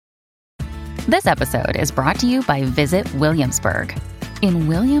This episode is brought to you by Visit Williamsburg. In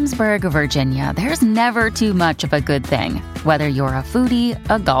Williamsburg, Virginia, there's never too much of a good thing. Whether you're a foodie,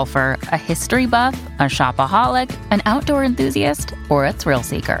 a golfer, a history buff, a shopaholic, an outdoor enthusiast, or a thrill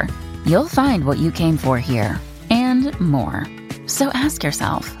seeker, you'll find what you came for here and more. So ask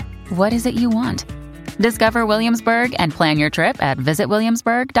yourself, what is it you want? Discover Williamsburg and plan your trip at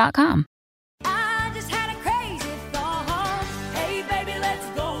visitwilliamsburg.com. I just had a crazy thought. Hey, baby, let's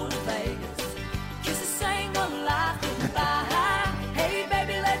go to Vegas. Kiss a single life goodbye. Hey,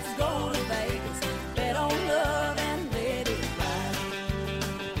 baby, let's go to Vegas. Bet on love and let it ride.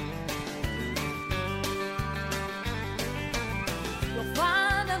 You'll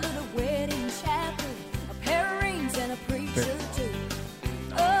find a little wedding chapel, a pair of rings and a preacher too.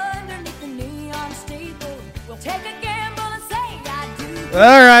 Underneath the neon steeple, we'll take a gamble and say I do. All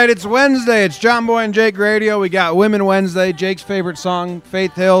right, it's Wednesday. It's John Boy and Jake Radio. We got Women Wednesday. Jake's favorite song,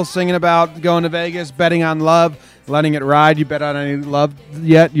 Faith Hill, singing about going to Vegas, betting on love, letting it ride. You bet on any love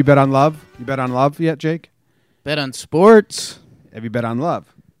yet? You bet on love? You bet on love yet, Jake? Bet on sports. Have you bet on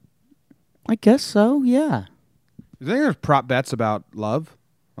love? I guess so, yeah. You think there's prop bets about love?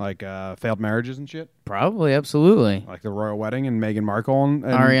 Like failed marriages and shit? Probably, absolutely. Like the royal wedding and Meghan Markle and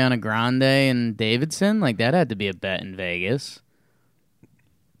Ariana Grande and Davidson, like that had to be a bet in Vegas.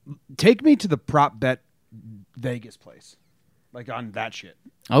 Take me to the prop bet Vegas place. Like on that shit.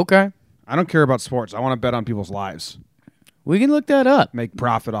 Okay. I don't care about sports. I want to bet on people's lives. We can look that up. Make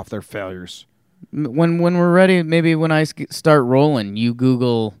profit off their failures. When we're ready, maybe when I start rolling, you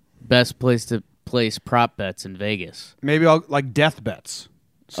Google best place to place prop bets in Vegas. Maybe I'll like death bets.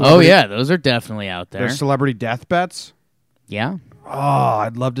 Oh, yeah, those are definitely out there. There's celebrity death bets. Yeah. Oh,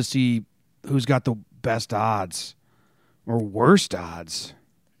 I'd love to see who's got the best odds or worst odds.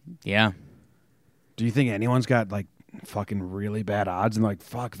 Yeah. Do you think anyone's got like fucking really bad odds and like,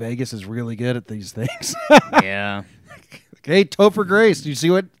 fuck, Vegas is really good at these things? Yeah. Hey, Topher Grace, do you see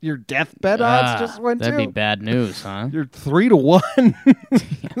what your death bet odds just went that'd to? be bad news, huh? You're 3-1.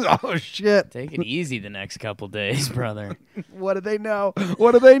 Oh, shit. Take it easy the next couple days, brother. What do they know?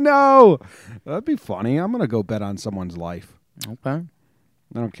 What do they know? That'd be funny. I'm going to go bet on someone's life. Okay.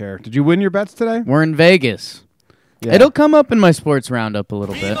 I don't care. Did you win your bets today? We're in Vegas. Yeah. It'll come up in my sports roundup a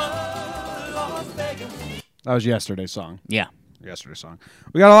little bit. That was yesterday's song. Yeah. Yesterday's song.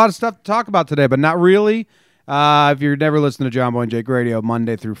 We got a lot of stuff to talk about today, but not really. If you're never listening to John Boy and Jake Radio,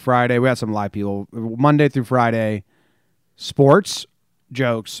 Monday through Friday, we got some live people. Monday through Friday, sports,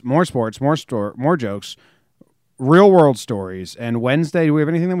 jokes, more sports, more jokes, real world stories. And Wednesday, do we have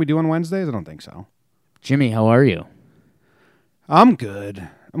anything that we do on Wednesdays? I don't think so. Jimmy, how are you? I'm good.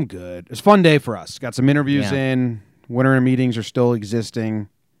 It's a fun day for us. Got some interviews in. Winter meetings are still existing.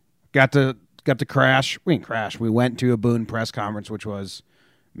 Got to crash. We didn't crash. We went to a Boone press conference, which was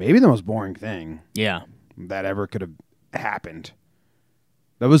maybe the most boring thing Yeah. that ever could have happened.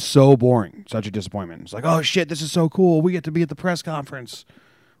 That was so boring. Such a disappointment. It's like, oh, shit, this is so cool. We get to be at the press conference.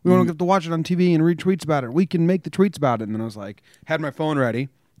 We don't get to watch it on TV and read tweets about it. We can make the tweets about it. And then I was like, had my phone ready,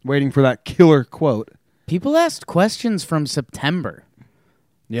 waiting for that killer quote. People asked questions from September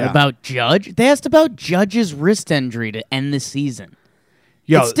Yeah. about Judge. They asked about Judge's wrist injury to end the season.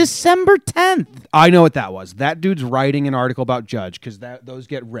 Yo, It's December 10th. I know what that was. That dude's writing an article about Judge because those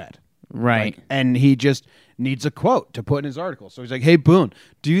get read. Right. Like, and he just needs a quote to put in his article. So he's like, hey, Boone,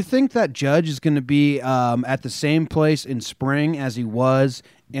 do you think that Judge is going to be at the same place in spring as he was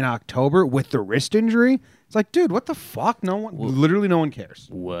in October with the wrist injury? It's like, dude, what the fuck? Literally no one cares.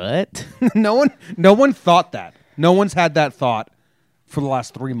 What? No one thought that. No one's had that thought for the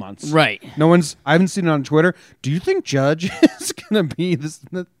last 3 months. Right. I haven't seen it on Twitter. Do you think Judge is going to be this?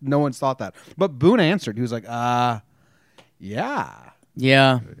 No one's thought that. But Boone answered. He was like, yeah. Yeah.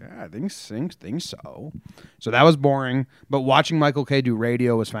 Yeah, I think so. So that was boring. But watching Michael K. do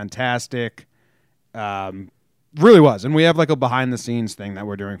radio was fantastic. Really was. And we have like a behind-the-scenes thing that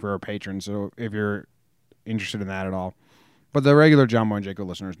we're doing for our patrons. So if you're interested in that at all. But the regular John Boy and Jacob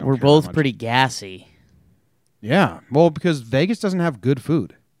listeners don't We're care that both much. pretty gassy. Yeah. Well, because Vegas doesn't have good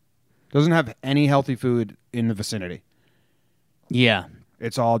food. Doesn't have any healthy food in the vicinity. Yeah.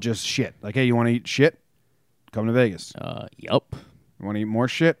 It's all just shit. Like, hey, you want to eat shit? Come to Vegas. Yup. You want to eat more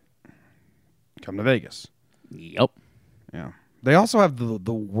shit? Come to Vegas. Yup. Yeah. They also have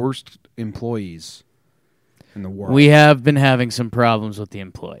the worst employees in the world. We have been having some problems with the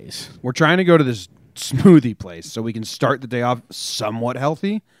employees. We're trying to go to this smoothie place so we can start the day off somewhat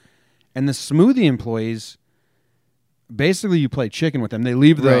healthy. And the smoothie employees, basically you play chicken with them. They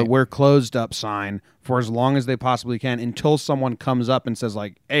leave the Right. "we're closed up" sign for as long as they possibly can until someone comes up and says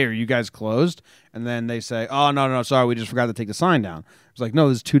like, "Hey, are you guys closed?" And then they say, "Oh, no, sorry, we just forgot to take the sign down." It's like, no,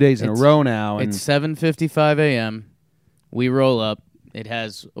 this is 2 days in a row now. And It's 7:55 a.m. We roll up.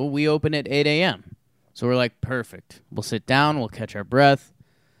 We open at 8 a.m. So we're like, perfect. We'll sit down. We'll catch our breath.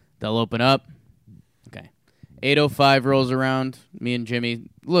 They'll open up. Okay. 8:05 rolls around. Me and Jimmy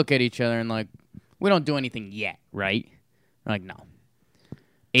look at each other and like, we don't do anything yet, right? We're like, no.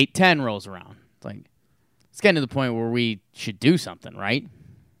 8:10 rolls around. It's like, it's getting to the point where we should do something, right?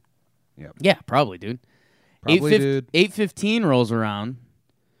 Yep. Yeah, probably, dude. Probably, dude. 8:15 rolls around,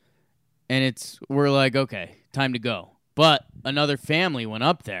 and we're like, okay, time to go. But another family went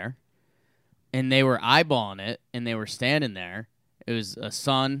up there, and they were eyeballing it, and they were standing there. It was a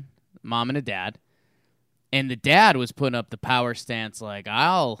son, mom, and a dad. And the dad was putting up the power stance like,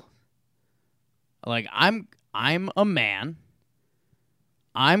 I'm a man.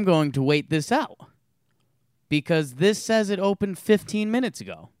 I'm going to wait this out. Because this says it opened 15 minutes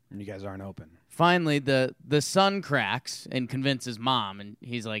ago. And you guys aren't open. Finally, the son cracks and convinces mom, and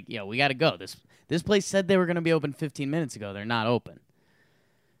he's like, "Yo, we got to go. This place said they were going to be open 15 minutes ago. They're not open."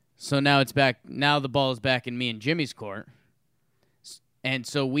 So now it's back. Now the ball is back in me and Jimmy's court, and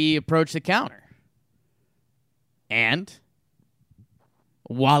so we approach the counter, and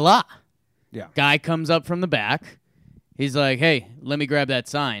voila, Yeah. guy comes up from the back. He's like, "Hey, let me grab that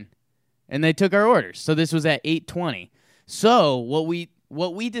sign," and they took our orders. So this was at 8:20. So what we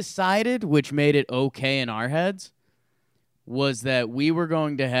decided, which made it okay in our heads, was that we were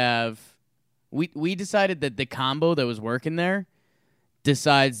going to have we decided that the combo that was working there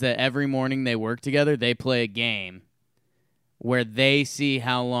decides that every morning they work together, they play a game where they see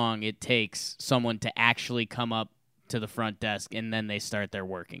how long it takes someone to actually come up to the front desk, and then they start their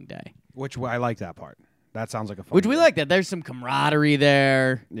working day. Which I like that part. That sounds like a fun Which we game. like that. There's some camaraderie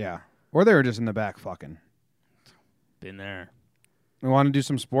there. Yeah. Or they were just in the back fucking. Been there. We want to do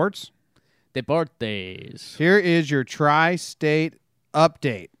some sports? Deportes. Here is your tri-state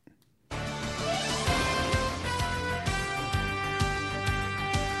update.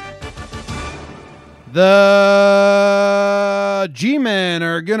 The G-Men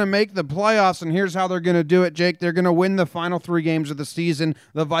are going to make the playoffs, and here's how they're going to do it, Jake. They're going to win the final 3 games of the season.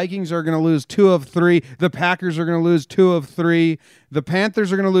 The Vikings are going to lose 2 of 3. The Packers are going to lose 2 of 3. The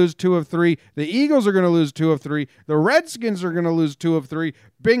Panthers are going to lose 2 of 3. The Eagles are going to lose 2 of 3. The Redskins are going to lose 2 of 3.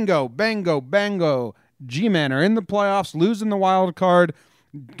 Bingo, bango, bango. G-Men are in the playoffs, losing the wild card.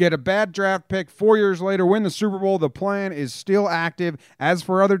 Get a bad draft pick 4 years later, win the Super Bowl. The plan is still active. As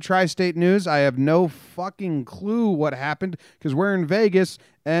for other tri-state news, I have no fucking clue what happened because we're in Vegas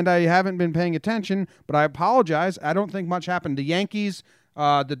and I haven't been paying attention, but I apologize. I don't think much happened. The Yankees,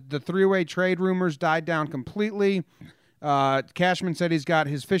 the three-way trade rumors died down completely. Cashman said he's got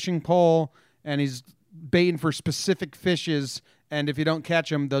his fishing pole and he's baiting for specific fishes, and if you don't catch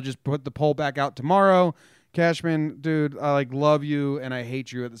them, they'll just put the pole back out tomorrow. Cashman, dude, I love you and I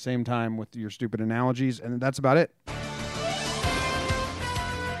hate you at the same time with your stupid analogies, and that's about it.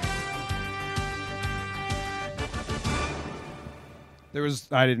 There was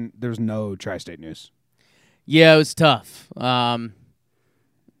no tri-state news. Yeah, it was tough. I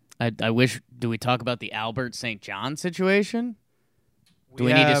wish. Do we talk about the Albert St. John situation? Do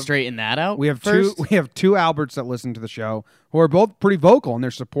we need to straighten that out? We have first? two. We have 2 Alberts that listen to the show who are both pretty vocal in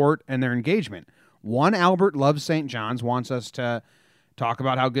their support and their engagement. One Albert loves St. John's, wants us to talk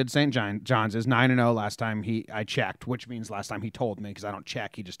about how good St. John's is. 9-0 last time I checked, which means last time he told me because I don't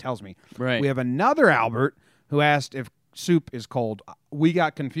check. He just tells me. Right. We have another Albert who asked if soup is cold. We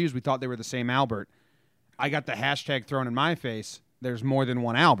got confused. We thought they were the same Albert. I got the hashtag thrown in my face. There's more than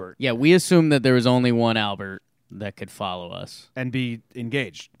one Albert. Yeah, we assumed that there was only one Albert that could follow us. And be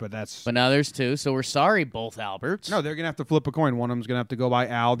engaged, but now there's 2, so we're sorry, both Alberts. No, they're going to have to flip a coin. One of them's going to have to go by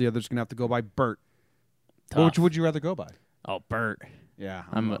Al. The other's going to have to go by Bert. Tough. Which would you rather go by? Oh, Bert. Yeah.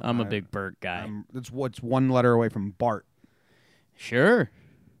 I'm a big Bert guy. It's 1 letter away from Bart. Sure.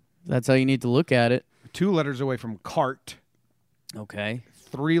 That's how you need to look at it. 2 letters away from Cart. Okay.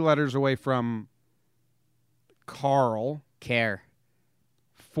 3 letters away from Carl. Care.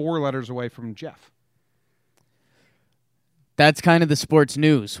 4 letters away from Jeff. That's kind of the sports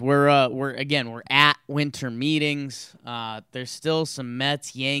news. We're at winter meetings. There's still some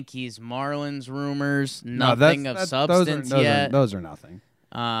Mets, Yankees, Marlins rumors. Nothing of substance yet. Those are nothing.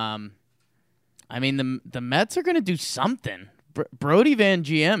 I mean, the Mets are going to do something. Brody Van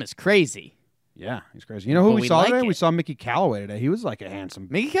GM is crazy. Yeah, he's crazy. You know who But we saw today? it. We saw Mickey Callaway today. He was like a handsome.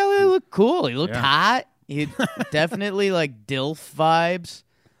 Mickey Callaway looked cool. He looked Yeah. hot. He definitely like DILF vibes.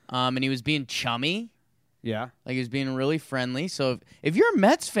 And he was being chummy. Yeah. Like, he was being really friendly. So if you're a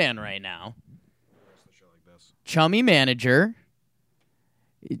Mets fan right now, chummy manager,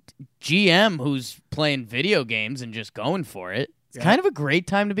 GM who's playing video games and just going for it, it's kind of a great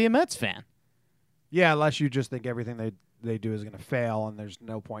time to be a Mets fan. Yeah, unless you just think everything they do is going to fail and there's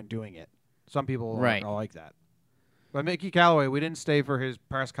no point doing it. Some people Right. are like that. But Mickey Callaway, we didn't stay for his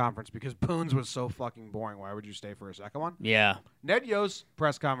press conference because Boone's was so fucking boring. Why would you stay for a second one? Yeah. Ned Yost's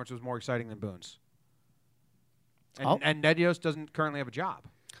press conference was more exciting than Boone's. And, Oh. and Ned Yost doesn't currently have a job.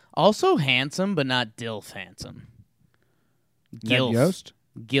 Also handsome, but not DILF handsome. Ned Yost?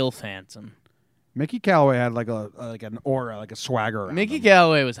 Gilf handsome. Mickey Callaway had like an aura, like a swagger around Mickey him.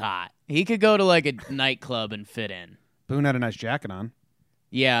 Callaway was hot. He could go to like a nightclub and fit in. Boone had a nice jacket on.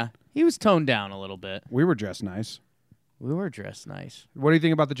 Yeah, he was toned down a little bit. We were dressed nice. We were dressed nice. What do you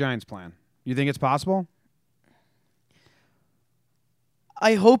think about the Giants' plan? You think it's possible?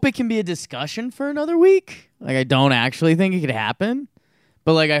 I hope it can be a discussion for another week. Like, I don't actually think it could happen.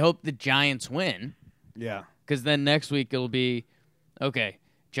 But, like, I hope the Giants win. Yeah. Because then next week it'll be, okay,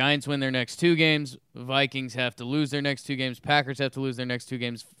 Giants win their next 2 games. Vikings have to lose their next 2 games. Packers have to lose their next 2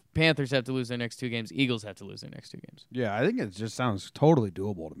 games. Panthers have to lose their next 2 games. Eagles have to lose their next 2 games. Yeah, I think it just sounds totally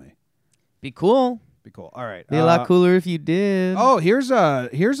doable to me. Be cool. Be cool. All right. Be a lot cooler if you did. Oh, here's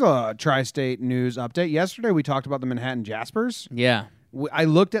a tri-state news update. Yesterday we talked about the Manhattan Jaspers. Yeah. I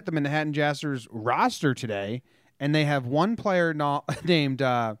looked at the Manhattan Jaspers roster today, and they have one player named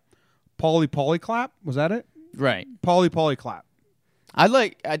Paulie Polyclap. Was that it? Right. Paulie Polyclap. I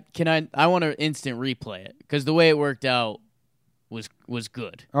want to instant replay it because the way it worked out was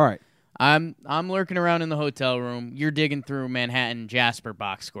good. All right. I'm lurking around in the hotel room. You're digging through Manhattan Jasper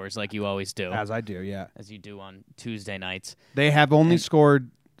box scores like you always do, As I do, yeah. as you do on Tuesday nights. They have only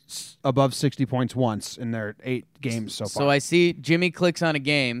scored above 60 points once in their 8 games so far. So I see Jimmy clicks on a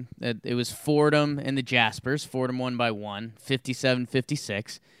game. It was Fordham and the Jaspers. Fordham won by 1,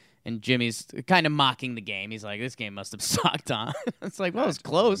 57-56. And Jimmy's kind of mocking the game. He's like, this game must have sucked, huh? It's like, well, it's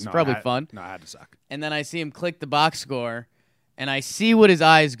close. Probably fun. No, I had to suck. And then I see him click the box score, and I see what his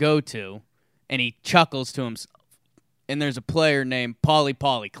eyes go to, and he chuckles to himself. And there's a player named Paulie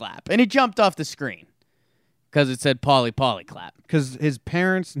Polyclap. And he jumped off the screen because it said Paulie Polyclap. Because his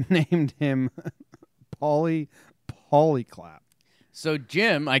parents named him Paulie Polyclap. So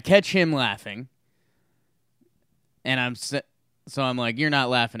Jim, I catch him laughing, and I'm like, you're not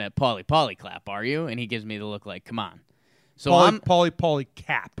laughing at Paulie Polyclap, are you? And he gives me the look like, come on. So I'm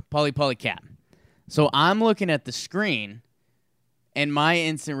Polycap. Paulie Polycap. So I'm looking at the screen, and my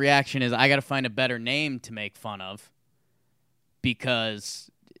instant reaction is I got to find a better name to make fun of because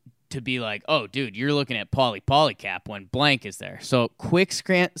to be like, oh, dude, you're looking at Paulie Polycap when blank is there. So quick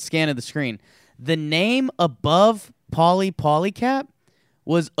scan of the screen. The name above Paulie Polycap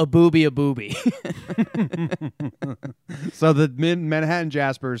was a booby. So the Manhattan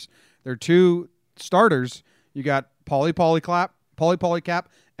Jaspers, they're 2 starters. You got Paulie Polycap,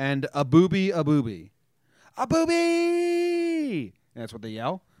 and a booby. A booby! That's what they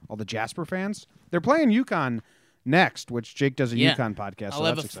yell. All the Jasper fans. They're playing UConn next, which Jake does a Yeah. UConn podcast. So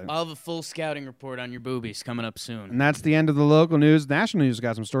I'll that's exciting. have a full scouting report on your boobies coming up soon. And that's the end of the local news. National news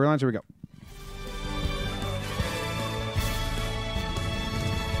got some storylines. Here we go.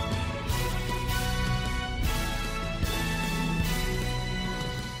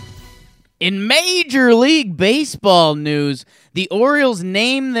 In Major League Baseball news, the Orioles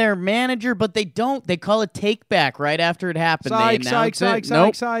name their manager, but they don't. They call it take back right after it happened. They announce it.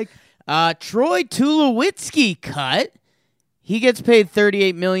 Nope. Psych. Troy Tulowitzki cut. He gets paid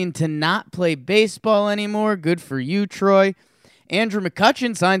 $38 million to not play baseball anymore. Good for you, Troy. Andrew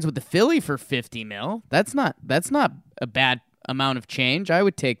McCutchen signs with the Philly for $50 million. That's not a bad amount of change. I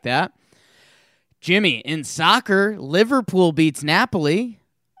would take that. Jimmy, in soccer, Liverpool beats Napoli.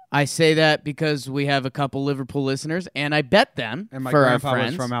 I say that because we have a couple Liverpool listeners, and I bet them And my for our grandpa was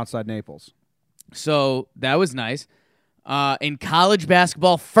friends. from outside Naples. So that was nice. In college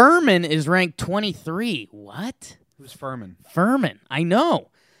basketball, Furman is ranked 23. What? Who's Furman? Furman. I know.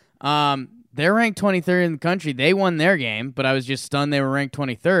 They're ranked 23rd in the country. They won their game, but I was just stunned they were ranked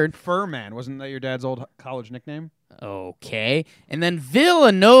 23rd. Furman. Wasn't that your dad's old college nickname? Okay. And then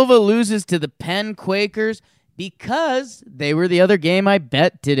Villanova loses to the Penn Quakers because they were the other game I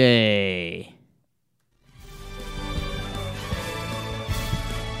bet today.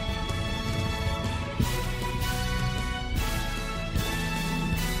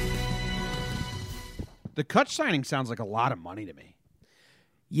 The Kutch signing sounds like a lot of money to me.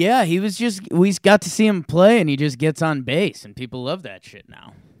 Yeah, we got to see him play, and he just gets on base, and people love that shit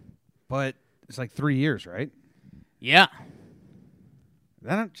now. But it's like 3 years, right? Yeah.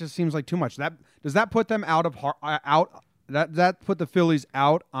 That just seems like too much. Does that put them out of out? That put the Phillies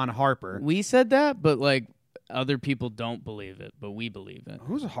out on Harper. We said that, but like other people don't believe it, but we believe it.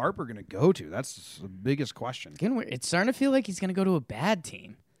 Who's Harper going to go to? That's the biggest question. It's starting to feel like he's going to go to a bad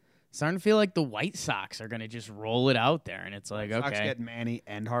team. It's starting to feel like the White Sox are going to just roll it out there, and it's like, Sox okay. get Manny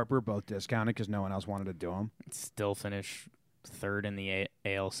and Harper both discounted because no one else wanted to do them. Still finish third in the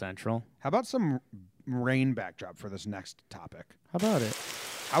AL Central. How about some rain backdrop for this next topic? How about it?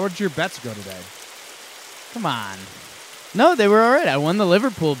 How would your bets go today? Come on. No, they were all right. I won the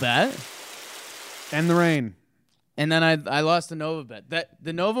Liverpool bet. And the rain. And then I lost the Nova bet.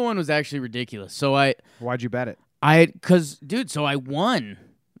 The Nova one was actually ridiculous. So Why'd you bet it? so I won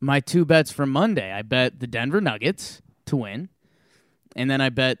my 2 bets from Monday. I bet the Denver Nuggets to win. And then I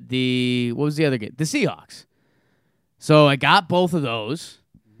bet what was the other game? The Seahawks. So I got both of those.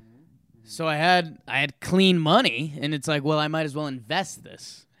 So I had clean money, and it's like, well, I might as well invest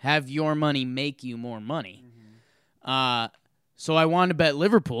this. Have your money make you more money. So I wanted to bet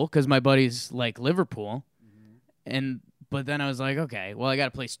Liverpool because my buddies like Liverpool. But then I was like, okay, well, I got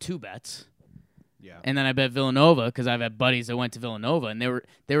to place 2 bets. Yeah. And then I bet Villanova because I've had buddies that went to Villanova, and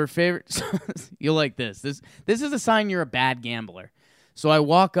they were favorites. You'll like this. This is a sign you're a bad gambler. So I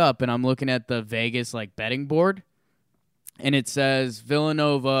walk up, and I'm looking at the Vegas like betting board, and it says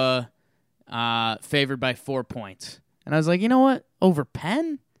Villanova favored by 4 points. And I was like, you know what? Over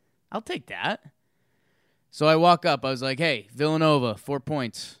Penn? I'll take that. So I walk up. I was like, hey, Villanova, 4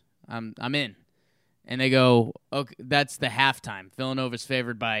 points. I'm in. And they go, okay, that's the halftime. Villanova's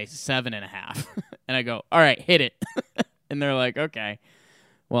favored by 7.5. And I go, all right, hit it. And they're like, okay,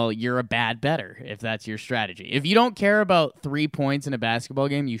 well, you're a bad bettor if that's your strategy. If you don't care about 3 points in a basketball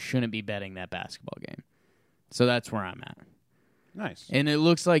game, you shouldn't be betting that basketball game. So that's where I'm at. Nice. And it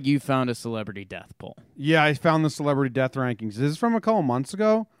looks like you found a celebrity death poll. Yeah, I found the celebrity death rankings. This is from a couple months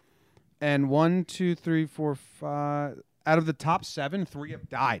ago. And 1, 2, 3, 4, 5... out of the top 7, 3 have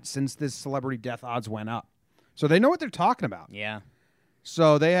died since this celebrity death odds went up. So they know what they're talking about. Yeah.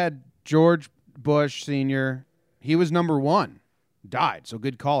 So they had George Bush Sr. He was number 1. Died. So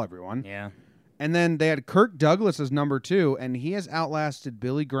good call, everyone. Yeah. And then they had Kirk Douglas as number 2, and he has outlasted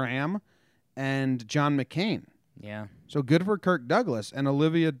Billy Graham and John McCain. Yeah. So good for Kirk Douglas and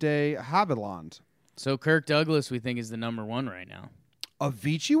Olivia de Havilland. So Kirk Douglas, we think, is the number 1 right now.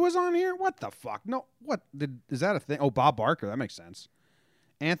 Avicii was on here? What the fuck? No, is that a thing? Oh, Bob Barker. That makes sense.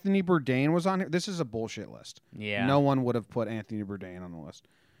 Anthony Bourdain was on here. This is a bullshit list. Yeah. No one would have put Anthony Bourdain on the list.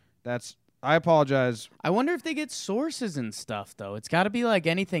 I apologize. I wonder if they get sources and stuff, though. It's got to be like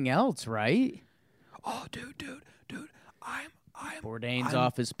anything else, right? Oh, dude. Bourdain's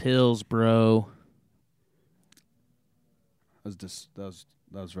off his pills, bro. That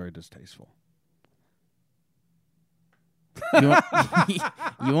was very distasteful.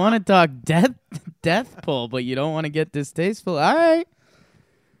 You want to talk death poll, but you don't want to get distasteful. All right.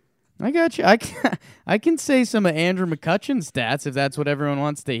 I got you. I can say some of Andrew McCutcheon's stats if that's what everyone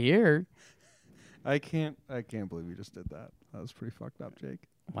wants to hear. I can't believe you just did that. That was pretty fucked up, Jake.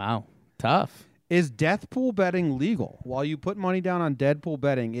 Wow. Tough. Is death pool betting legal? While you put money down on dead pool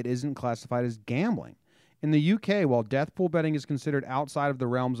betting, it isn't classified as gambling. In the UK, while death pool betting is considered outside of the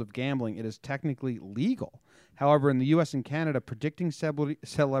realms of gambling, it is technically legal. However, in the U.S. and Canada, predicting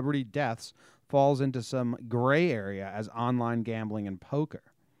celebrity deaths falls into some gray area as online gambling and poker.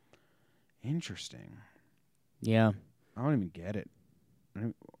 Interesting. Yeah. I don't even get it.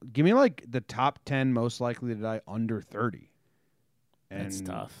 Give me like the top 10 most likely to die under 30. And That's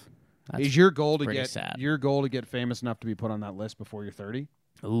tough. That's is your goal to pretty get sad. your goal to get famous enough to be put on that list before you're 30?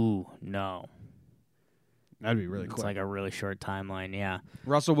 Ooh, no. That'd be really It's quick. like a really short timeline, yeah.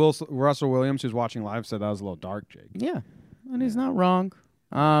 Russell Williams, who's watching live, said that was a little dark, Jake. Yeah. And he's not wrong.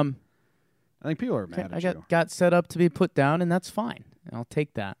 I think people are mad at you. got set up to be put down, and that's fine. I'll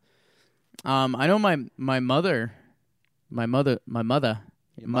take that. I know my mother was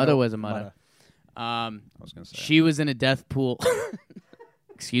a mother. I was going to say. She was in a death pool.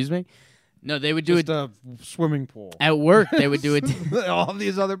 Excuse me? No, they would do Just a swimming pool. at work. They would do it All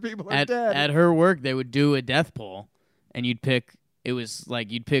these other people are at dead. her work. They would do a death pool, and you'd pick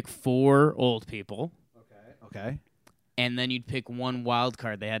 4 old people, Okay. and then you'd pick one wild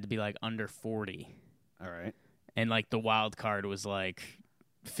card. They had to be like under 40, All right. and like the wild card was like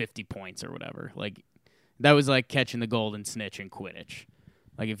 50 points or whatever. Like that was like catching the golden snitch in Quidditch.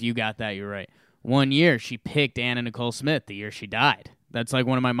 Like if you got that, you're right. One year she picked Anna Nicole Smith the year she died. That's like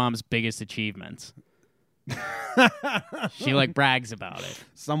one of my mom's biggest achievements. She like brags about it.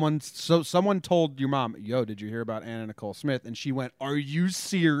 Someone told your mom, "Yo, did you hear about Anna Nicole Smith?" And she went, "Are you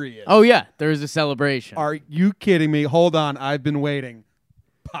serious? Oh yeah, there was a celebration. Are you kidding me? Hold on, I've been waiting."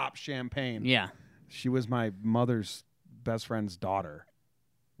 pop champagne. Yeah. She was my mother's best friend's daughter.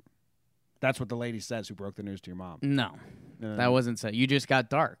 That's what the lady says who broke the news to your mom. No, that wasn't so. You just got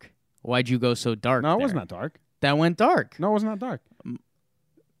dark. Why'd you go so dark? No, it there? wasn't that dark. That went dark. No, it wasn't that dark.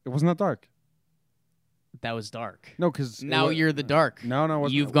 It wasn't that dark. That was dark. No, because Now you're the dark. No, it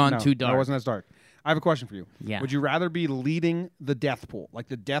wasn't. You've gone too dark. No, it wasn't as dark. I have a question for you. Yeah. Would you rather be leading the death pool? Like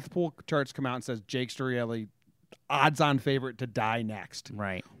the death pool charts come out and says Jake Storielli, odds-on favorite to die next.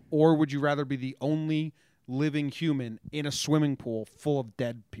 Right. Or would you rather be the only living human in a swimming pool full of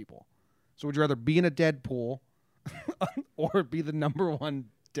dead people? So would you rather be in a dead pool or be the number one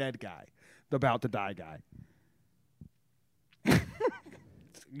dead guy, the about to die guy?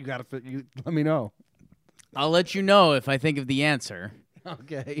 You gotta let me know. I'll let you know if I think of the answer,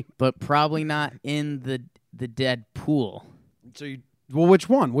 Okay. but probably not in the dead pool. So which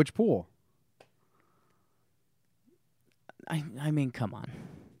one? Which pool? I mean, come on.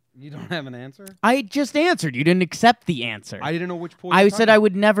 You don't have an answer? I just answered. You didn't accept the answer. I didn't know which pool. I said I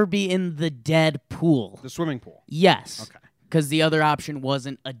would never be in the dead pool. The swimming pool. Yes. Okay. Because the other option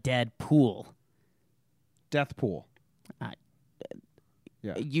wasn't a dead pool. Death pool. Uh,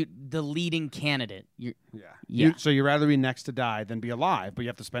 Yeah. The leading candidate. Yeah. Yeah. So you'd rather be next to die than be alive, but you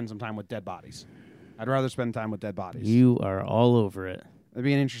have to spend some time with dead bodies. I'd rather spend time with dead bodies. You are all over it. That'd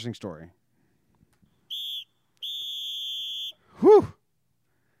be an interesting story. Whew.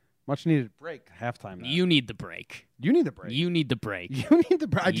 Much needed break. Halftime. Now. You need the break. You need the break. You need the break. You need the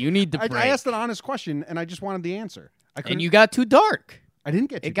break. You need the break. I asked an honest question, and I just wanted the answer. And you got too dark. I didn't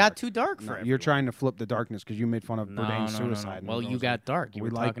get too It got dark. too dark No, for you're everyone. trying to flip the darkness because you made fun of No, Bourdain's no, no, suicide. no. Well, you got dark. You We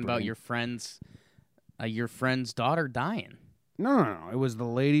were like talking about Bourdain. your friend's daughter dying. No. It was the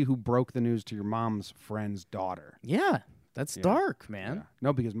lady who broke the news to your mom's friend's daughter. Yeah, that's dark, man. Yeah.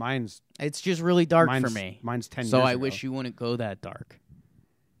 No, because mine's It's just really dark for mine's, me. Mine's 10 So years I ago. wish you wouldn't go that dark.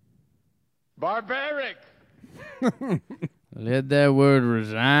 Barbaric. Let that word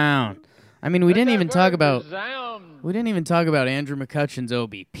resound. I mean, we didn't even talk about Andrew McCutcheon's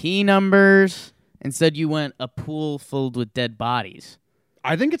OBP numbers. Instead, you went a pool filled with dead bodies.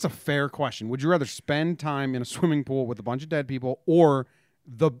 I think it's a fair question. Would you rather spend time in a swimming pool with a bunch of dead people, or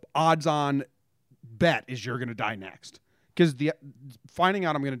the odds-on bet is you're going to die next? Because the finding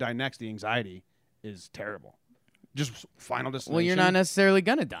out I'm going to die next, the anxiety is terrible. Just Final Destination. Well, you're not necessarily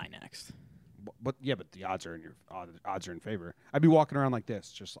gonna die next. But the odds are in favor. I'd be walking around like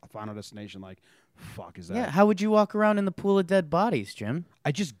this, just a Final Destination. Like, fuck is that? Yeah. How would you walk around in the pool of dead bodies, Jim?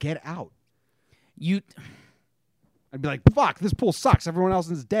 I just get out. I'd be like, fuck, this pool sucks. Everyone else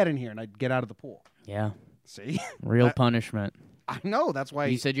is dead in here, and I'd get out of the pool. Yeah. See, Real punishment. I know. That's why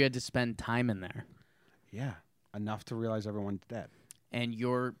You said you had to spend time in there. Yeah, enough to realize everyone's dead. And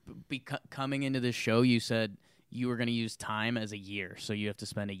you're coming into this show, you said you were going to use time as a year, so you have to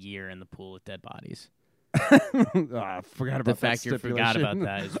spend a year in the pool with dead bodies. I forgot about The that fact you forgot stipulation. about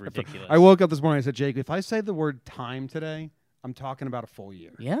that is ridiculous. I woke up this morning and I said, Jake, if I say the word time today, I'm talking about a full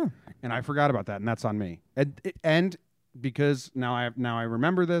year. Yeah. And I forgot about that, and that's on me. And because now I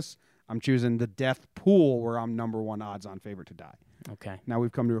remember this, I'm choosing the death pool where I'm number one odds-on favorite to die. Okay. Now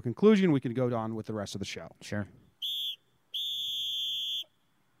we've come to a conclusion. We can go on with the rest of the show. Sure.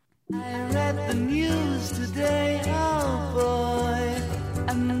 I read the news today, oh boy,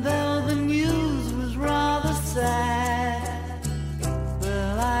 and though the news was rather sad,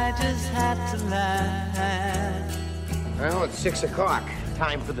 well, I just had to laugh. Well, it's 6 o'clock.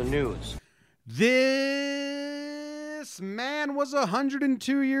 Time for the news. This man was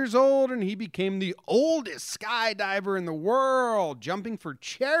 102 years old, and he became the oldest skydiver in the world, jumping for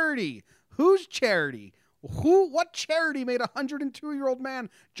charity. Whose charity? What charity made a 102-year-old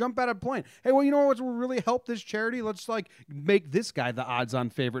man jump out of a plane? Hey, well, you know what will really help this charity? Let's make this guy the odds-on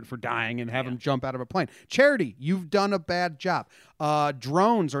favorite for dying and have him jump out of a plane. Charity, you've done a bad job.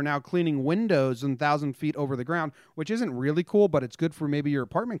 Drones are now cleaning windows 1,000 feet over the ground, which isn't really cool, but it's good for maybe your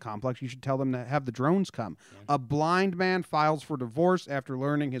apartment complex. You should tell them to have the drones come. A blind man files for divorce after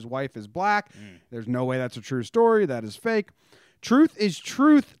learning his wife is black. There's no way that's a true story. That is fake. Truth is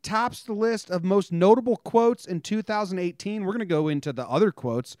Truth tops the list of most notable quotes in 2018. We're going to go into the other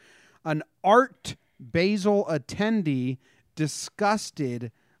quotes. An Art Basel attendee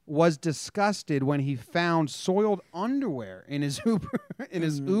was disgusted when he found soiled underwear in his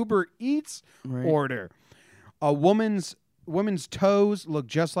Uber Eats order. A woman's toes look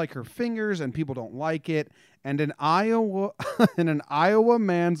just like her fingers, and people don't like it. And an Iowa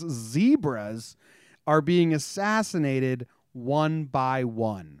man's zebras are being assassinated one by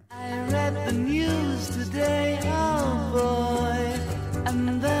one. I read the news today, oh boy,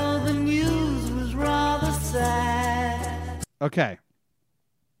 and though the news was rather sad. Okay.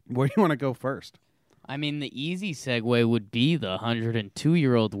 Where do you want to go first? I mean, the easy segue would be the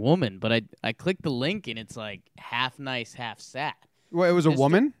 102-year-old woman, but I clicked the link and it's like half nice, half sad. Well, it was a This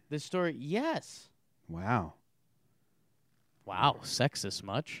woman? This story, yes. Wow. Wow, sexist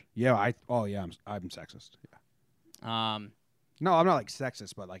much? Yeah, I'm sexist. Yeah. No, I'm not like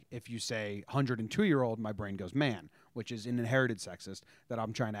sexist, but like if you say 102-year-old, my brain goes man, which is an inherited sexist that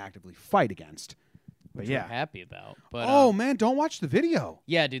I'm trying to actively fight against. But Which yeah. we're happy about. But Oh man, don't watch the video.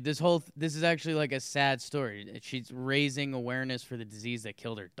 yeah, dude, this is actually like a sad story. She's raising awareness for the disease that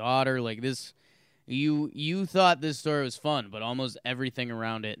killed her daughter. Like this, you thought this story was fun, but almost everything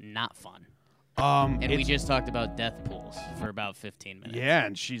around it not fun. And we It's- just talked about death pools for about 15 minutes. Yeah,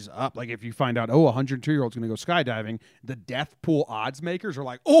 and she's up. Like if you find out, oh, a 102-year-old's going to go skydiving, the death pool odds makers are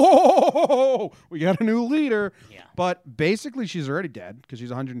like, oh, we got a new leader. Yeah. But basically, she's already dead because she's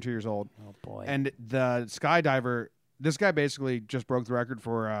 102 years old. Oh boy. And the skydiver, this guy basically just broke the record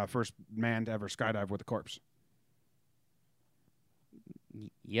for first man to ever skydive with a corpse.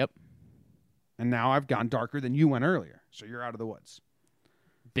 Yep. And now I've gone darker than you went earlier, so you're out of the woods.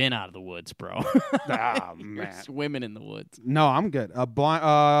 Been out of the woods, bro. Ah, You're man. swimming in the woods. No, I'm good.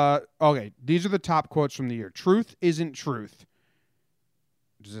 Okay, these are the top quotes from the year. Truth isn't truth.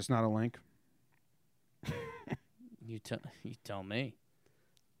 Is this not a link? You tell me.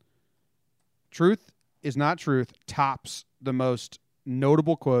 Truth is not truth tops the most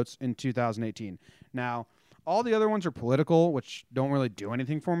notable quotes in 2018. Now, all the other ones are political, which don't really do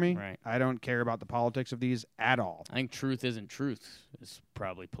anything for me. Right. I don't care about the politics of these at all. I think truth isn't truth is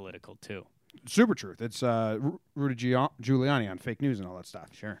probably political too. Super truth. It's Rudy Giuliani on fake news and all that stuff.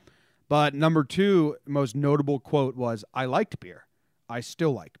 Sure. But number 2 most notable quote was, I liked beer. I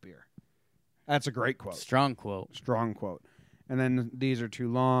still like beer. That's a great quote. Strong quote. Strong quote. And then these are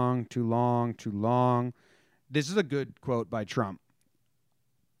too long, too long, too long. This is a good quote by Trump.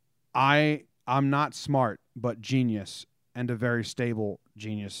 I'm not smart, but genius, and a very stable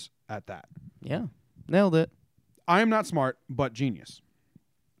genius at that. Yeah. Nailed it. I am not smart, but genius.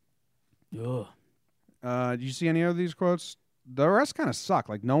 Ugh. Do you see any of these quotes? The rest kind of suck.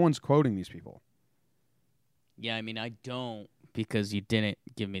 Like, no one's quoting these people. Yeah, I mean, I don't because you didn't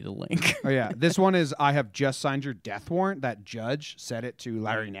give me the link. Oh, yeah. This one is, I have just signed your death warrant. That judge said it to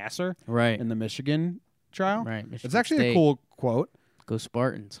Larry Nassar Right. in the Michigan trial. Right, It's Michigan actually a State. cool quote. Go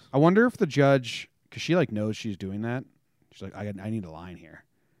Spartans. I wonder if the judge, because she like knows she's doing that. She's like, I need a line here.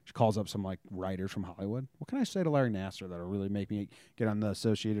 She calls up some like writers from Hollywood. What can I say to Larry Nassar that'll really make me get on the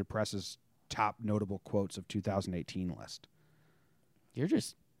Associated Press's top notable quotes of 2018 list? You're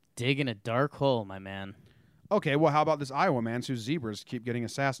just digging a dark hole, my man. Okay, well, how about this Iowa man whose zebras keep getting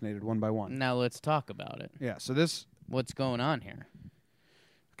assassinated one by one? Now let's talk about it. Yeah, so this What's going on here?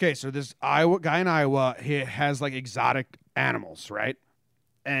 Okay, so this Iowa guy in Iowa, he has like exotic animals, right?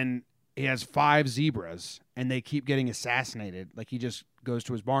 And he has 5 zebras, and they keep getting assassinated. Like he just goes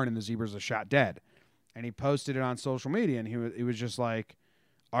to his barn, and the zebras are shot dead. And he posted it on social media, and he was just like,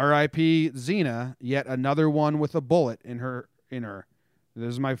 "R.I.P. Xena, yet another one with a bullet in her. This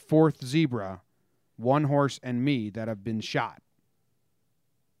is my 4th zebra, 1 horse and me that have been shot."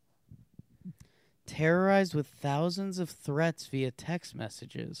 Terrorized with thousands of threats via text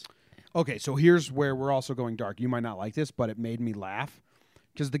messages. Okay, so here's where we're also going dark. You might not like this, but it made me laugh.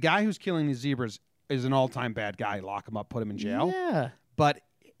 Because the guy who's killing these zebras is an all-time bad guy. Lock him up, put him in jail. Yeah. But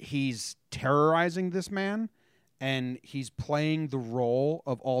he's terrorizing this man, and he's playing the role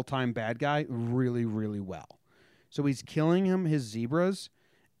of all-time bad guy really, really well. So he's killing his zebras,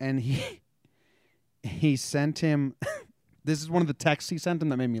 and he sent him... This is one of the texts he sent him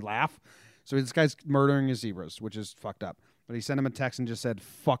that made me laugh. So this guy's murdering his zebras, which is fucked up. But he sent him a text and just said,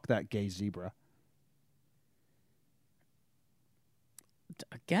 "Fuck that gay zebra."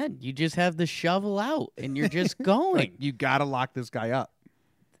 Again, you just have the shovel out and you're just going. Like, you gotta lock this guy up.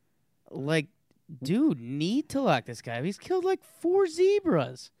 Like, dude, need to lock this guy up. He's killed like 4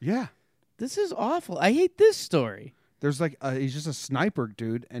 zebras. Yeah. This is awful. I hate this story. There's like he's just a sniper,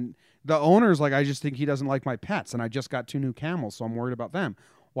 dude, and the owner's like, "I just think he doesn't like my pets, and I just got 2 new camels, so I'm worried about them."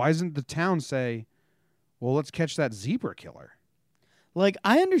 Why doesn't the town say, "Well, let's catch that zebra killer"? Like,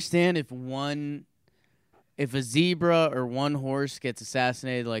 I understand if a zebra or 1 horse gets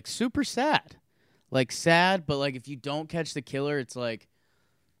assassinated, like, super sad. Like, sad, but, like, if you don't catch the killer, it's like,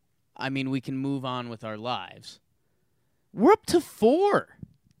 I mean, we can move on with our lives. We're up to 4.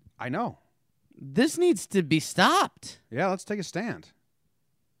 I know. This needs to be stopped. Yeah, let's take a stand.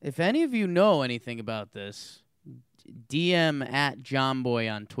 If any of you know anything about this, DM at JohnBoy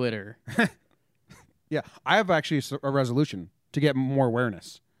on Twitter. Yeah, I have actually a resolution to get more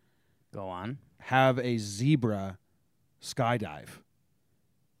awareness. Go on. Have a zebra skydive.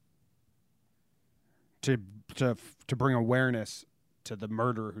 to to bring awareness to the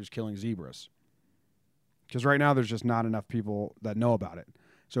murderer who's killing zebras. Because right now there's just not enough people that know about it.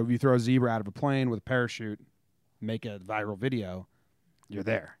 So if you throw a zebra out of a plane with a parachute, make a viral video, you're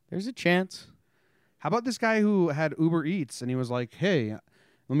there. There's a chance. How about this guy who had Uber Eats and he was like, "Hey,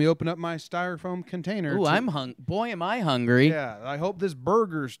 let me open up my styrofoam container." Ooh, boy, am I hungry. Yeah, I hope this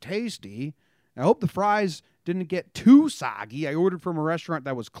burger's tasty. I hope the fries didn't get too soggy. I ordered from a restaurant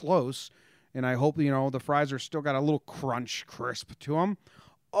that was close, and I hope, the fries are still got a little crunch crisp to them.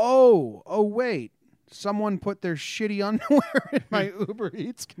 Oh, wait. Someone put their shitty underwear in my Uber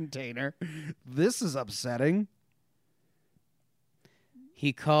Eats container. This is upsetting.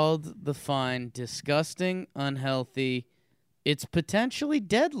 He called the find disgusting, unhealthy. It's potentially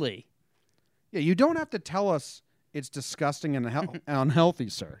deadly. Yeah, you don't have to tell us it's disgusting and unhealthy,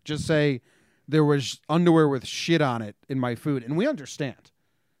 sir. Just say there was underwear with shit on it in my food, and we understand.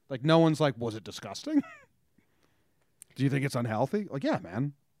 Like, no one's like, was it disgusting? Do you think it's unhealthy? Like, yeah,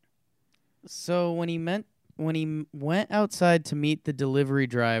 man. So when he went outside to meet the delivery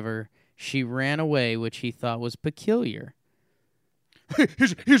driver, she ran away, which he thought was peculiar.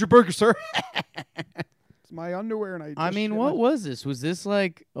 Here's your burger, sir. It's my underwear, and I mean, what was this? Was this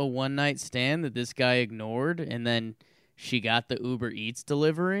like a one-night stand that this guy ignored, and then she got the Uber Eats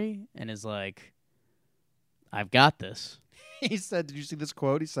delivery and is like, I've got this. He said, did you see this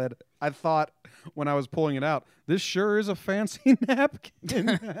quote? He said, I thought when I was pulling it out, this sure is a fancy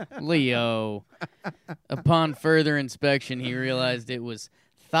napkin. Leo. Upon further inspection, he realized it was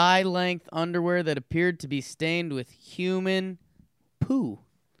thigh-length underwear that appeared to be stained with human poo.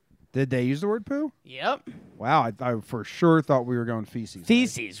 Did they use the word poo? Yep. Wow, I for sure thought we were going feces.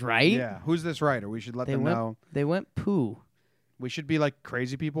 Feces, right? Yeah. Who's this writer? We should let them know. They went poo. We should be like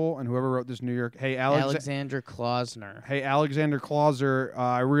crazy people, and whoever wrote this New York... Hey, Alexander Klausner. Hey, Alexander Klauser,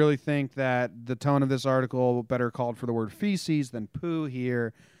 I really think that the tone of this article better called for the word feces than poo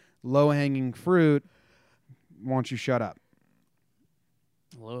here. Low-hanging fruit. Why don't you shut up?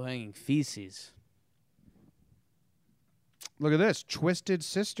 Low-hanging feces. Look at this. Twisted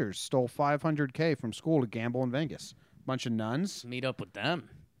Sisters stole $500K from school to gamble in Vegas. Bunch of nuns. Meet up with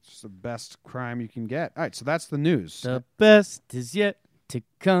them. It's the best crime you can get. All right, so that's the news. The best is yet to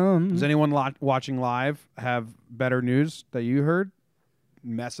come. Does anyone watching live have better news that you heard?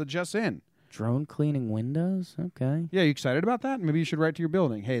 Message us in. Drone cleaning windows? Okay. Yeah, you excited about that? Maybe you should write to your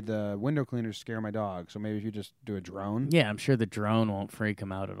building. Hey, the window cleaners scare my dog, so maybe if you just do a drone. Yeah, I'm sure the drone won't freak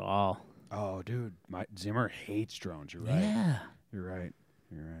him out at all. Oh, dude, Zimmer hates drones. You're right. Yeah. You're right.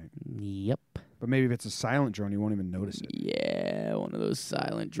 You're right. Yep. But maybe if it's a silent drone, you won't even notice it. Yeah, one of those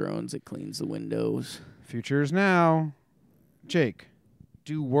silent drones that cleans the windows. Future is now. Jake,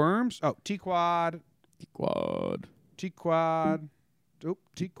 do worms? Oh, T-Quad. Quad. T-Quad. Oh,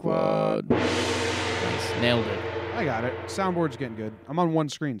 T-Quad. Nice. Nailed it. I got it. Soundboard's getting good. I'm on one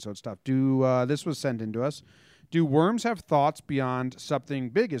screen, so it's tough. This was sent in to us. Do worms have thoughts beyond something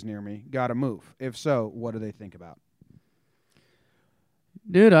big is near me? Gotta move. If so, what do they think about?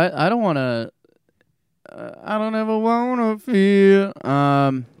 Dude, I don't want to... I don't ever want to feel...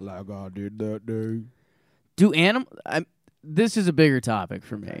 Like I did that day. Do this is a bigger topic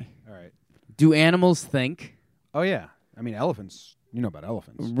for me. All right. Do animals think? Oh, yeah. I mean, elephants. You know about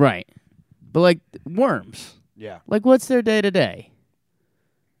elephants. Right. But, like, worms. Yeah. Like, what's their day-to-day?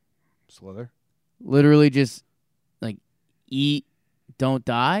 Slither. Literally just, like, eat, don't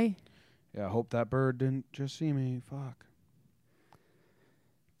die? Yeah, I hope that bird didn't just see me. Fuck.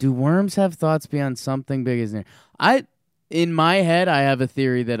 Do worms have thoughts beyond something big as near? In my head, I have a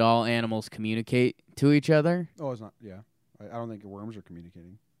theory that all animals communicate to each other. Oh, it's not. Yeah. I don't think worms are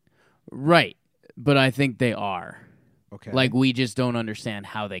communicating. Right. But I think they are. Okay. Like, we just don't understand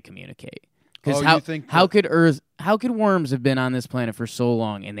how they communicate. Oh, Because you think how could worms have been on this planet for so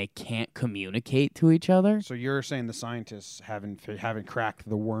long and they can't communicate to each other? So you're saying the scientists haven't cracked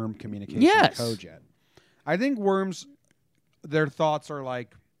the worm communication Yes. code yet? I think worms, their thoughts are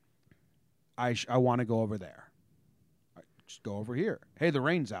like, I want to go over there. Just go over here. Hey, the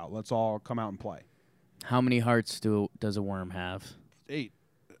rain's out. Let's all come out and play. How many hearts does a worm have? 8.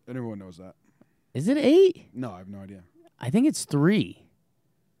 And everyone knows that. Is it 8? No, I have no idea. I think it's 3.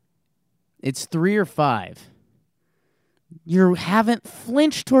 It's 3 or 5. You haven't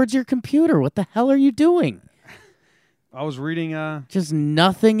flinched towards your computer. What the hell are you doing? I was reading Just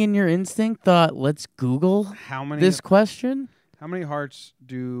nothing in your instinct thought, let's Google how many this question? How many hearts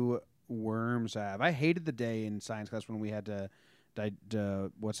do worms have? I hated the day in science class when we had to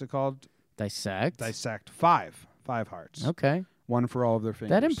what's it called? Dissect? Dissect 5 hearts. Okay. One for all of their fingers.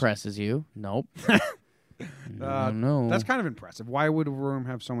 That impresses you. Nope. No. That's kind of impressive. Why would a worm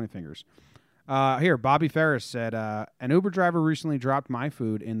have so many fingers? Here, Bobby Ferris said, an Uber driver recently dropped my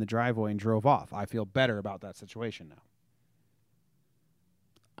food in the driveway and drove off. I feel better about that situation now.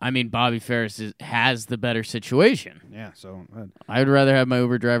 I mean, Bobby Ferris has the better situation. Yeah, so I would rather have my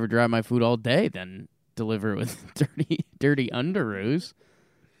Uber driver drive my food all day than deliver it with dirty underoos.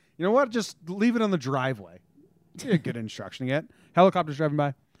 you know what? Just leave it on the driveway. Be a good instruction to get. Helicopters driving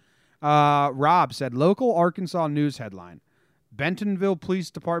by. Rob said, local Arkansas news headline. Bentonville Police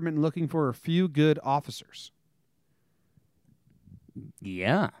Department looking for a few good officers.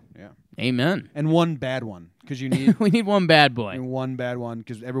 Yeah. Yeah. Amen. And one bad one, because you need We need one bad boy. one bad one,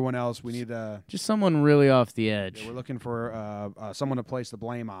 because everyone else, we need Just someone really off the edge. we're looking for someone to place the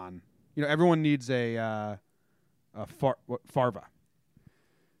blame on. You know, everyone needs a Farva.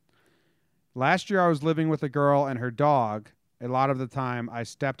 Last year I was living with a girl and her dog. A lot of the time I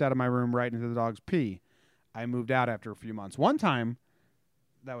stepped out of my room right into the dog's pee. I moved out after a few months. One time,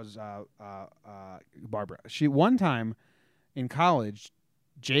 that was Barbara. One time in college,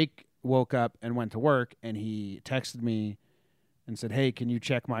 Jake woke up and went to work, and he texted me and said, hey, can you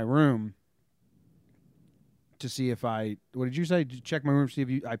check my room to see if what did you say? Check my room to see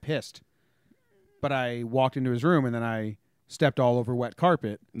if I pissed. But I walked into his room, and then I stepped all over wet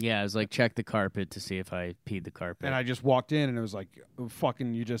carpet. Yeah, I was like, check the carpet to see if I peed the carpet. And I just walked in, and it was like,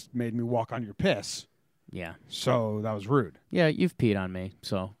 fucking, you just made me walk on your piss. Yeah. So that was rude. Yeah, you've peed on me,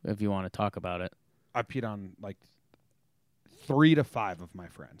 so if you want to talk about it. I peed on like 3 to 5 of my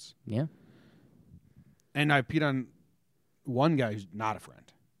friends. Yeah. And I peed on one guy who's not a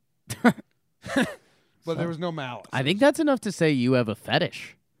friend. But there was no malice. I think that's enough to say you have a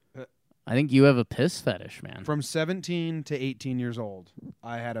fetish. I think you have a piss fetish, man. From 17 to 18 years old,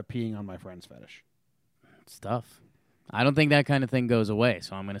 I had a peeing on my friends fetish. It's tough. I don't think that kind of thing goes away,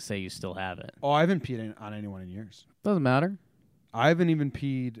 so I'm going to say you still have it. Oh, I haven't peed on anyone in years. Doesn't matter. I haven't even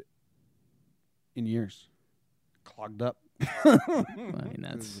peed in years. Clogged up. I mean,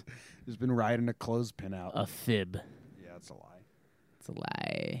 that's Just been riding a clothespin out. a fib. Yeah, that's a lie. It's a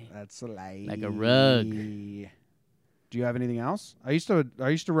lie. That's a lie. Like a rug. Do you have anything else? I used to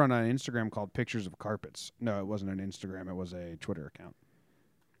run an Instagram called Pictures of Carpets. No, it wasn't an Instagram. It was a Twitter account.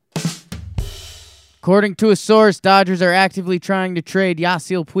 According to a source, Dodgers are actively trying to trade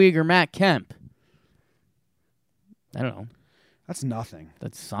Yasiel Puig or Matt Kemp. I don't know. That's nothing.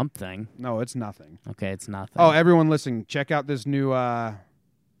 That's something. No, it's nothing. Okay, it's nothing. Oh, everyone listening, check out this new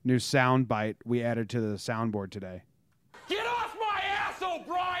sound bite we added to the soundboard today. Get off my ass,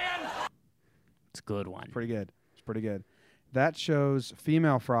 O'Brien! it's a good one. Pretty good. It's pretty good. That shows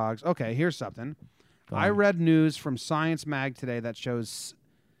female frogs. Okay, here's something. Go I on. read news from Science Mag today that shows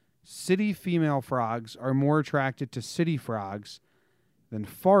city female frogs are more attracted to city frogs than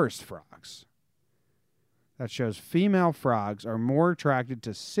forest frogs. That shows female frogs are more attracted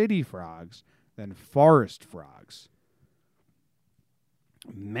to city frogs than forest frogs.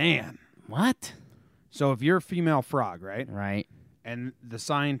 Man. What? So if you're a female frog, right? Right. And the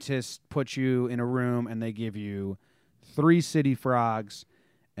scientists put you in a room and they give you 3 city frogs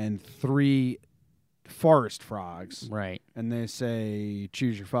and 3 forest frogs. Right. And they say,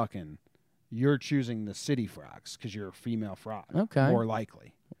 choose your fucking. You're choosing the city frogs because you're a female frog. Okay. More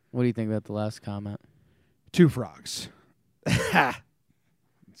likely. What do you think about the last comment? 2 frogs. It's a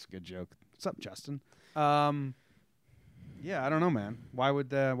good joke. What's up, Justin? Yeah, I don't know, man. Why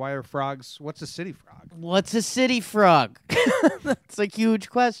are frogs? What's a city frog? What's a city frog? That's a huge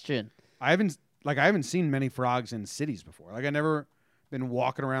question. I haven't seen many frogs in cities before. Like I never been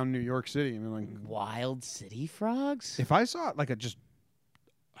walking around New York City and been like, Wild city frogs? if I saw it like just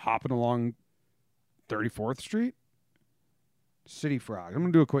hopping along 34th Street, city frog. I'm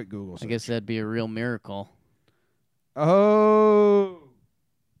gonna do a quick Google I search. guess that'd be a real miracle. Oh,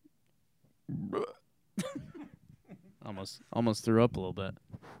 Almost threw up a little bit.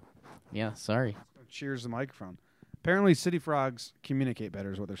 Yeah, sorry. cheers the microphone. Apparently, city frogs communicate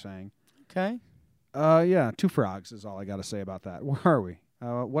better, is what they're saying. Okay. Yeah, 2 frogs is all I got to say about that. Where are we?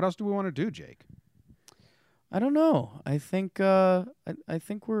 What else do we want to do, Jake? I don't know. I think I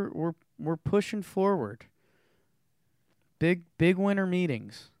think we're pushing forward. Big winter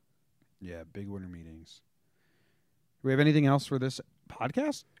meetings. Yeah, big winter meetings. Do we have anything else for this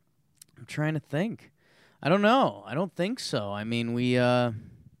podcast? I'm trying to think. I don't know. I don't think so. I mean, we've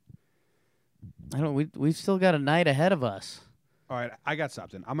still got a night ahead of us. All right, I got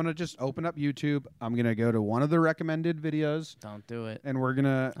something. I'm gonna just open up YouTube. I'm gonna go to one of the recommended videos, Don't do it. and we're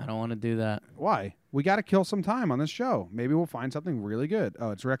gonna. I don't want to do that. Why? We got to kill some time on this show. Maybe we'll find something really good. Oh,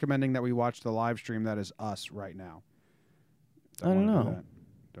 it's recommending that we watch the live stream that is us right now. I don't wanna do know. that.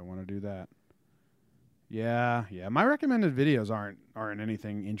 Don't want to do that. Yeah. My recommended videos aren't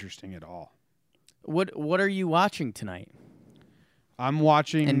anything interesting at all. What are you watching tonight? I'm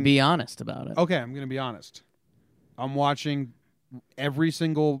watching. And be honest about it. Okay, I'm going to be honest. I'm watching every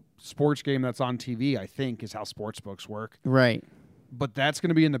single sports game that's on TV, I think, is how sports books work. Right. But that's going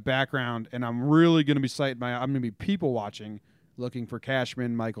to be in the background, and I'm really going to be I'm going to be people watching, looking for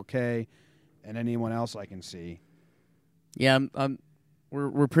Cashman, Michael Kay, and anyone else I can see. Yeah,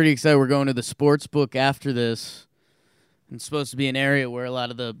 we're pretty excited. We're going to the sports book after this. It's supposed to be an area where a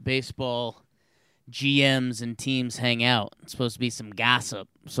lot of the baseball GMs and teams hang out. It's supposed to be some gossip,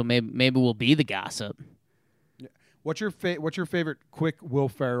 so maybe we'll be the gossip. Yeah. What's your favorite quick Will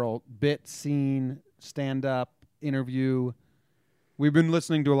Ferrell bit, scene, stand up, interview? We've been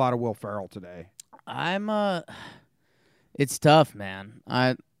listening to a lot of Will Ferrell today. It's tough, man.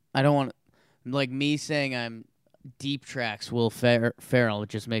 I don't want like me saying I'm deep tracks Will Ferrell. It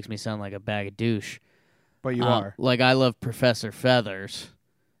just makes me sound like a bag of douche. But you are. Like I love Professor Feathers.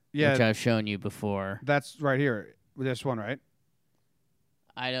 Yeah, which I've shown you before. That's right here. This one, right?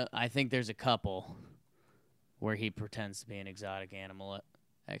 I think there's a couple where he pretends to be an exotic animal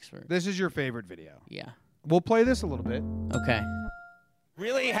expert. This is your favorite video. Yeah. We'll play this a little bit. Okay.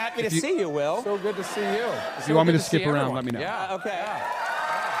 Really happy to see you, Will. So good to see you. If you want me to skip around, let me know. Yeah. Okay.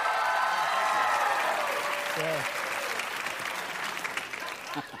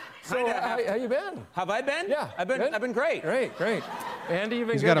 So how you been? Have I been? Yeah. I've been great. Great. Andy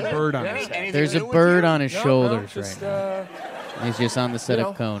even He's got a good? bird on Yeah. his head. Anything There's to a do with bird you? on his No, shoulders just, right now. He's just on the set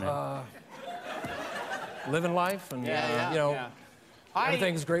of Conan. Living life and Yeah.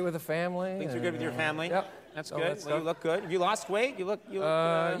 everything's great with the family. Things are good with your family. Yep. That's All good. that Well, you stuff. look good. Have you lost weight? You look. Yeah,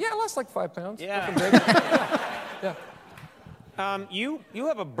 I lost like 5 pounds. Yeah. Looking big. Yeah. You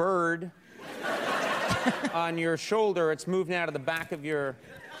have a bird on your shoulder. It's moving out of the back of your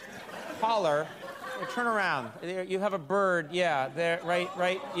collar. Here, turn around. There, you have a bird. Yeah, there.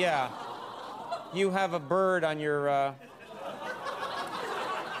 Right. Yeah. You have a bird on your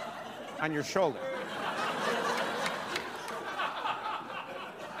shoulder.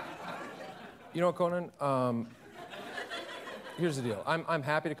 You know what, Conan? Here's the deal. I'm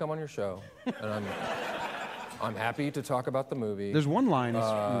happy to come on your show, and I'm happy to talk about the movie. There's one line,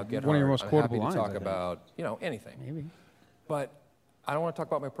 Get one of your Hard. most quotable I'm lines. happy I to talk think. about anything. Maybe. But I don't want to talk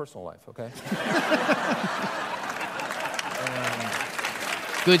about my personal life, okay?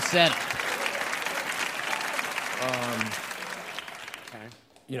 Good setup.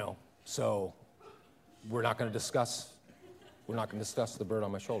 So we're not going to discuss the bird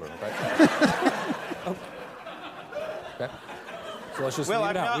on my shoulder, okay? Okay. So let's just leave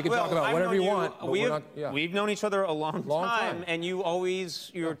it out. We can talk about whatever you want. But we're not, yeah. We've known each other a long time, and you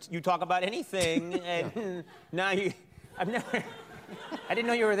always you talk about anything, and now I didn't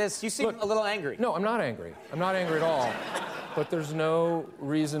know you were this. You seem a little angry. No, I'm not angry. I'm not angry at all. But there's no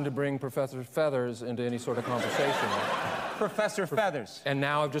reason to bring Professor Feathers into any sort of conversation. Professor Feathers. And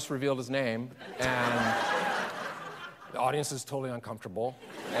now I've just revealed his name, and the audience is totally uncomfortable.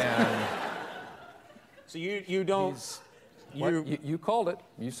 And So you don't. you called it.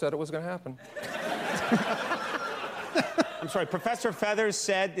 You said it was going to happen. I'm sorry. Professor Feathers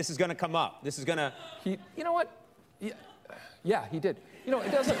said this is going to come up. This is going to. You know what? Yeah, he did.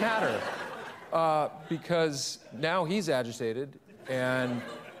 It doesn't matter because now he's agitated, and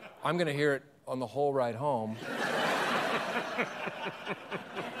I'm going to hear it on the whole ride home.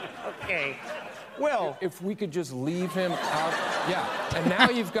 Okay. Well, If we could just leave him out. Yeah. And now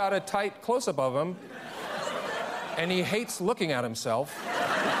you've got a tight close-up of him, and he hates looking at himself.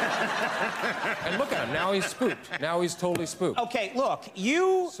 And look at him. Now he's spooked. Now he's totally spooked. okay. Look,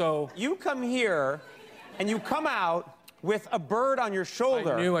 you So- you come here, and you come out with a bird on your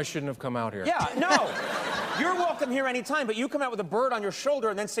shoulder. I knew I shouldn't have come out here. Yeah, no. You're welcome here anytime, but you come out with a bird on your shoulder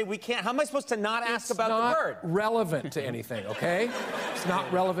and then say we can't. How am I supposed to not ask about not the bird? relevant to anything, okay? It's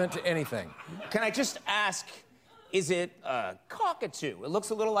not relevant to anything. Can I just ask, is it a cockatoo? It looks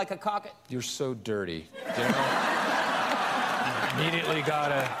a little like a cockatoo. You're so dirty. You know? Immediately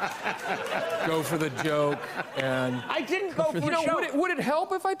gotta go for the joke and. I didn't go for You know, the joke. would it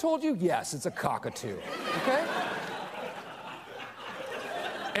help if I told you, yes, it's a cockatoo, okay?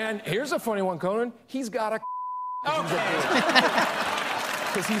 And here's a funny one, Conan. He's got a Okay.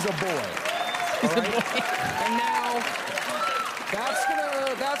 because he's a boy. All right? And now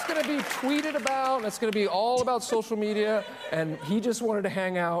that's gonna be tweeted about. That's gonna be all about social media. And he just wanted to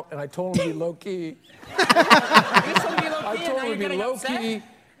hang out, and I told him to be low key. I told him to be low key,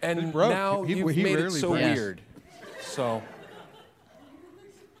 and Bro, now he you've made it rarely so breaks. weird. So.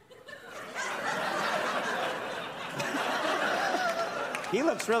 He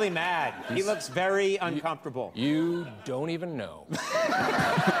looks really mad. He looks very uncomfortable. You don't even know.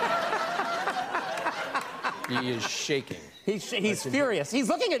 He is shaking. He's furious. He's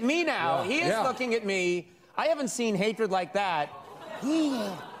looking at me now. Yeah. He is Yeah. looking at me. I haven't seen hatred like that.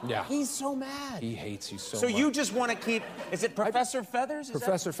 Yeah. He's so mad. He hates you so So much. you just want to keep, is it Professor Feathers? Is that-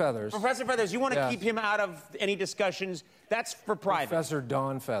 Professor Feathers. Professor Feathers, you want to Yeah. keep him out of any discussions. That's for private. Professor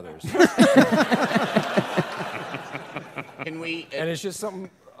Don Feathers. Can we? And it's just something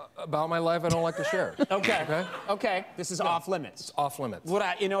about my life I don't like to share. Okay. Okay. This is off limits. It's off limits. Would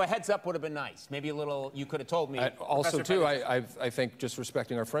I, a heads up would have been nice. Maybe a little. You could have told me. Also, Professor too, Feathers. I think just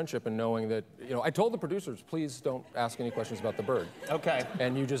respecting our friendship and knowing that, I told the producers, please don't ask any questions about the bird. Okay.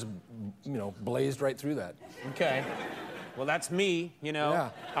 And you just, blazed right through that. Okay. Well, that's me. Yeah.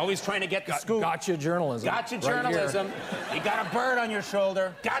 Always trying to get the scoop. Gotcha journalism. Gotcha right here. journalism. You got a bird on your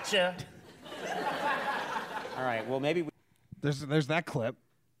shoulder. Gotcha. All right. Well, maybe. There's that clip.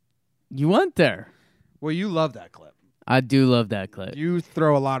 You went there. Well, you love that clip. I do love that clip. You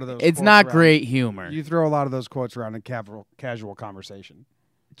throw a lot of those. It's quotes not around. great humor. You throw a lot of those quotes around in casual conversation.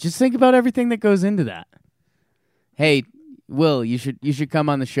 Just think about everything that goes into that. Hey, Will, you should come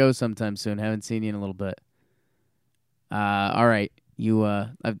on the show sometime soon. Haven't seen you in a little bit. All right,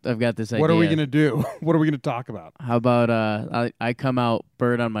 I've got this idea. What are we gonna do? What are we gonna talk about? How about I come out,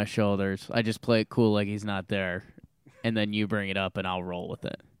 bird on my shoulders. I just play it cool like he's not there, and then you bring it up and I'll roll with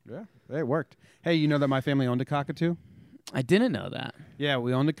it. Yeah, it worked. Hey, you know that my family owned a cockatoo? I didn't know that. Yeah,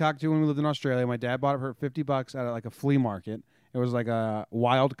 we owned a cockatoo when we lived in Australia. My dad bought it for $50 at like a flea market. It was like a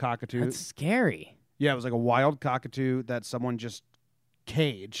wild cockatoo. That's scary. Yeah, it was like a wild cockatoo that someone just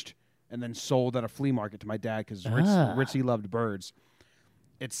caged and then sold at a flea market to my dad because Ritzy loved birds.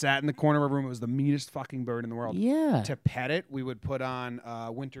 It sat in the corner of our room. It was the meanest fucking bird in the world. Yeah. To pet it, we would put on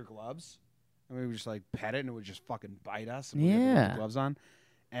winter gloves. And we would just like pet it and it would just fucking bite us. And we had the winter Yeah. gloves on.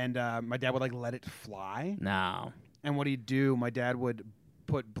 And my dad would like let it fly. No. And what he'd do, my dad would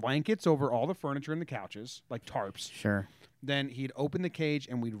put blankets over all the furniture and the couches, like tarps. Sure. Then he'd open the cage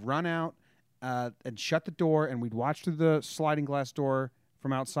and we'd run out and shut the door and we'd watch through the sliding glass door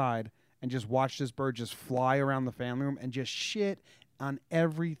from outside and just watch this bird just fly around the family room and just shit on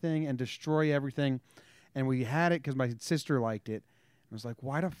everything and destroy everything. And we had it because my sister liked it. I was like,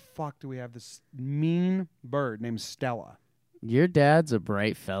 why the fuck do we have this mean bird named Stella? Your dad's a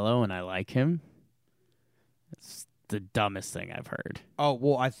bright fellow, and I like him. It's the dumbest thing I've heard. Oh,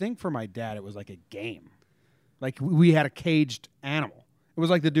 well, I think for my dad, it was like a game. Like, we had a caged animal. It was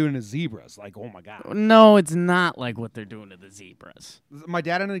like they're doing to zebras. Like, oh, my God. No, it's not like what they're doing to the zebras. My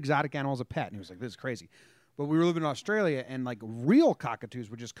dad had an exotic animal as a pet, and he was like, this is crazy. But we were living in Australia, and, like, real cockatoos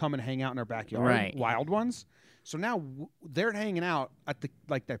would just come and hang out in our backyard, Right. wild ones. So now they're hanging out at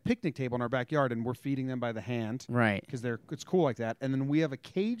their picnic table in our backyard, and we're feeding them by the hand. Right. Because it's cool like that. And then we have a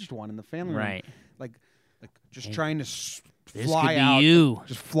caged one in the family room. Right. Like just trying to This fly could be out. you.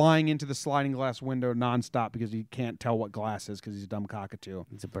 Just flying into the sliding glass window nonstop because he can't tell what glass is because he's a dumb cockatoo.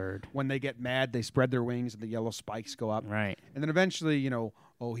 It's a bird. When they get mad, they spread their wings and the yellow spikes go up. Right. And then eventually,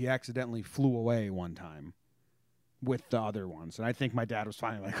 he accidentally flew away one time with the other ones. And I think my dad was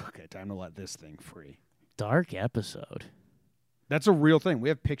finally like, okay, time to let this thing free. Dark episode. That's a real thing. We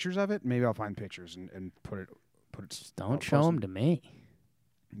have pictures of it. Maybe I'll find pictures and put it. Just don't show them to me.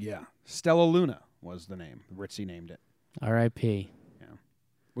 Yeah. Stella Luna was the name. Ritzy named it. R.I.P.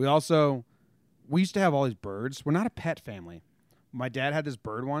 We used to have all these birds. We're not a pet family. My dad had this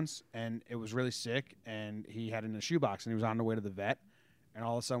bird once, and it was really sick, and he had it in a shoebox, and he was on the way to the vet, and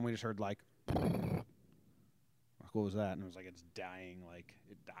all of a sudden we just heard, like, what was that? And it was like, it's dying, like,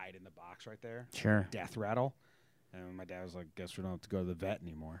 it died in the box right there. Sure. Death rattle. And my dad was like, guess we don't have to go to the vet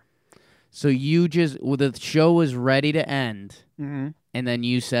anymore. So the show was ready to end, Mm-hmm. and then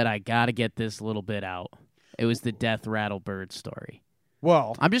you said, I got to get this little bit out. It was the death rattle bird story.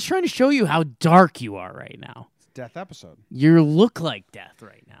 Well, I'm just trying to show you how dark you are right now. it's a death episode. You look like death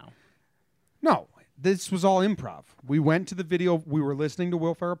right now. No, this was all improv. We went to the video. We were listening to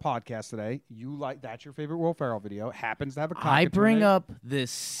Will Ferrell podcast today. That's your favorite Will Ferrell video. It happens to have a cockatoo I bring in it. up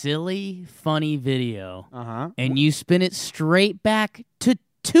this silly, funny video, Uh-huh. and you spin it straight back to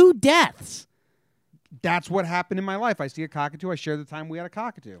 2 deaths. That's what happened in my life. I see a cockatoo. I share the time we had a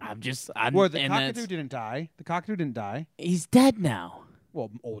cockatoo. Well, the and cockatoo that's- didn't die. The cockatoo didn't die. He's dead now. Well,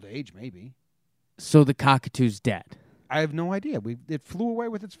 old age, maybe. So the cockatoo's dead. I have no idea. It flew away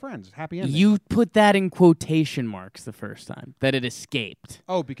with its friends. Happy ending. You put that in quotation marks the first time, that it escaped.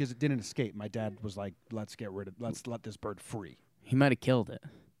 Oh, because it didn't escape. My dad was like, let's let this bird free. He might have killed it.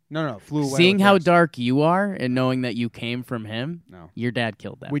 No, it flew away. Seeing with how us. dark you are and knowing that you came from him, No. your dad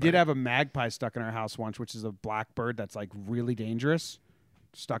killed that We bird. did have a magpie stuck in our house once, which is a black bird that's like really dangerous.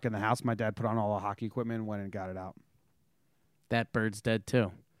 Stuck in the house. My dad put on all the hockey equipment and went and got it out. That bird's dead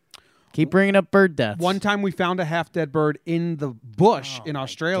too. Keep bringing up bird deaths. One time we found a half-dead bird in the bush in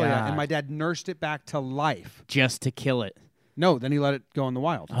Australia, God. and my dad nursed it back to life. Just to kill it. No, then he let it go in the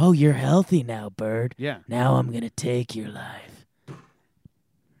wild. Oh, you're healthy now, bird. Yeah. Now I'm going to take your life.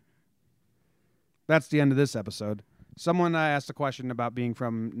 That's the end of this episode. Someone asked a question about being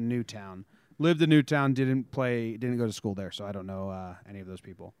from Newtown. Lived in Newtown, didn't go to school there, so I don't know any of those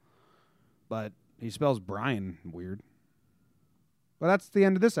people. But he spells Brian weird. But that's the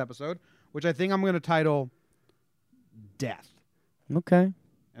end of this episode, which I think I'm going to title Death. Okay.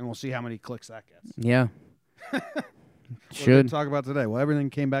 And we'll see how many clicks that gets. Yeah. What did Should. we talk about today? Well, everything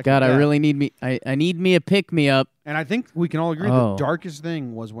came back. God, to I death. really need me. I need me a pick me up. And I think we can all agree Oh. the darkest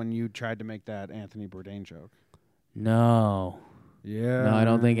thing was when you tried to make that Anthony Bourdain joke. No. Yeah. No, I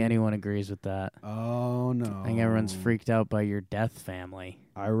don't think anyone agrees with that. Oh no. I think everyone's freaked out by your death family.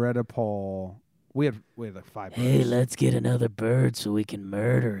 I read a poll. We had like 5 Hey, birds. let's get another bird so we can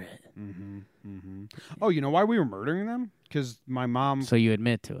murder it. Oh, you know why we were murdering them? Because my mom. So you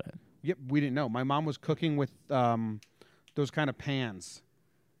admit to it. Yep, we didn't know. My mom was cooking with those kind of pans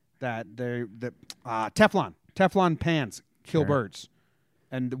Teflon pans kill Sure. birds,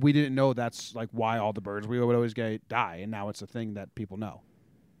 and we didn't know that's like why all the birds we would always die, and now it's a thing that people know.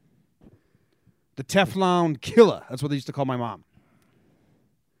 The Teflon killer. That's what they used to call my mom.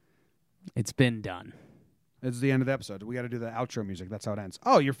 It's been done. It's the end of the episode. We got to do the outro music. That's how it ends.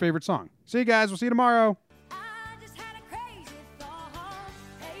 Oh, your favorite song. See you guys. We'll see you tomorrow.